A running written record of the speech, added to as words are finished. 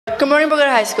Good morning,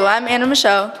 Bogota High School. I'm Anna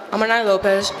Michelle. I'm Renai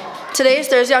Lopez. Today is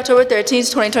Thursday, October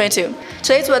 13th, 2022.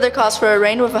 Today's weather calls for a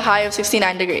rain with a high of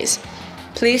 69 degrees.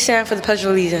 Please stand for the Pledge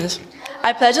of Allegiance.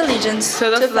 I pledge allegiance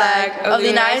to the flag of the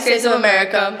United States of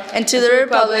America and to the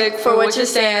republic for which it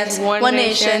stands, one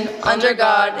nation, under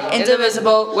God,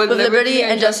 indivisible, with liberty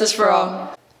and justice for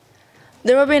all.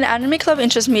 There will be an Anatomy Club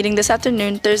interest meeting this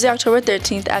afternoon, Thursday, October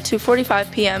 13th at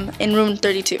 2:45 p.m. in room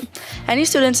 32. Any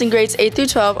students in grades 8 through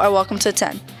 12 are welcome to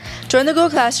attend. Join the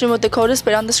Google Classroom with the code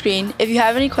displayed on the screen. If you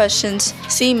have any questions,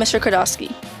 see Mr.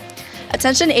 Kodowski.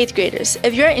 Attention 8th graders.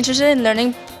 If you are interested in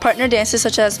learning partner dances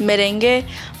such as merengue,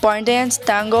 barn dance,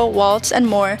 tango, waltz, and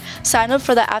more, sign up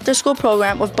for the after-school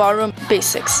program with Ballroom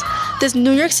Basics. This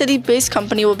New York City-based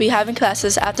company will be having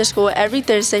classes after school every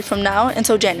Thursday from now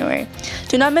until January.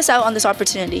 Do not miss out on this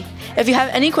opportunity. If you have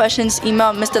any questions,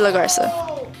 email Ms. De La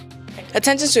Garza.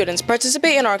 Attention students,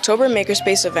 participate in our October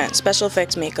Makerspace event, Special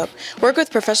Effects Makeup. Work with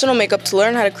professional makeup to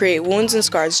learn how to create wounds and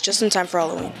scars just in time for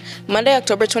Halloween. Monday,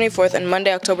 October 24th and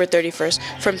Monday, October 31st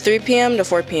from 3 p.m. to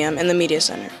 4 p.m. in the Media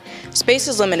Center. Space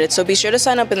is limited, so be sure to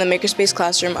sign up in the Makerspace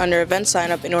classroom under Event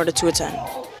Sign Up in order to attend.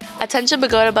 Attention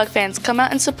Bogota Bug fans, come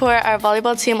out and support our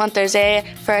volleyball team on Thursday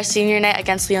for our senior night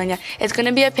against Leonia. It's going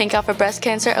to be a pink out for Breast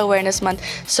Cancer Awareness Month,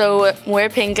 so wear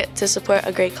pink to support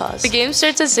a great cause. The game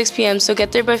starts at 6 p.m., so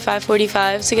get there by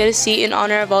 5:45 to get a seat in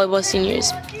honor of volleyball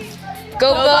seniors.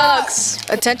 Go Bucks!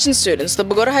 Attention students, the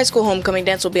Bogota High School Homecoming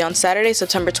Dance will be on Saturday,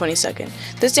 September 22nd.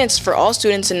 This dance is for all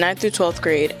students in 9th through 12th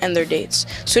grade and their dates.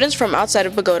 Students from outside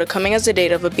of Bogota coming as the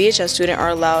date of a BHS student are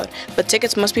allowed, but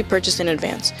tickets must be purchased in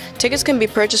advance. Tickets can be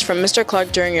purchased from Mr.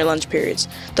 Clark during your lunch periods.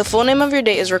 The full name of your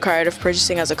date is required if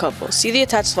purchasing as a couple. See the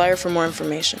attached flyer for more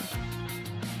information.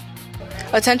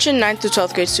 Attention 9th through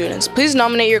 12th grade students, please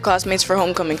nominate your classmates for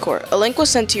homecoming court. A link was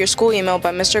sent to your school email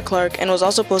by Mr. Clark and was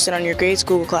also posted on your grade's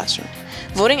Google Classroom.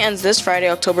 Voting ends this Friday,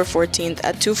 October 14th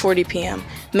at 2:40 p.m.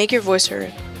 Make your voice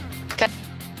heard.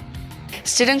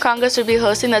 Student Congress will be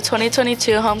hosting the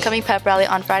 2022 Homecoming Pep Rally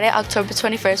on Friday, October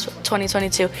 21st,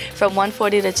 2022 from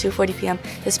 1:40 to 2:40 p.m.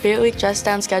 The Spirit Week dress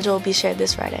down schedule will be shared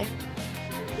this Friday.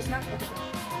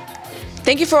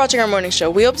 Thank you for watching our morning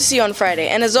show. We hope to see you on Friday.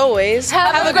 And as always,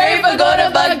 have a great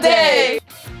Bogota Bug Day!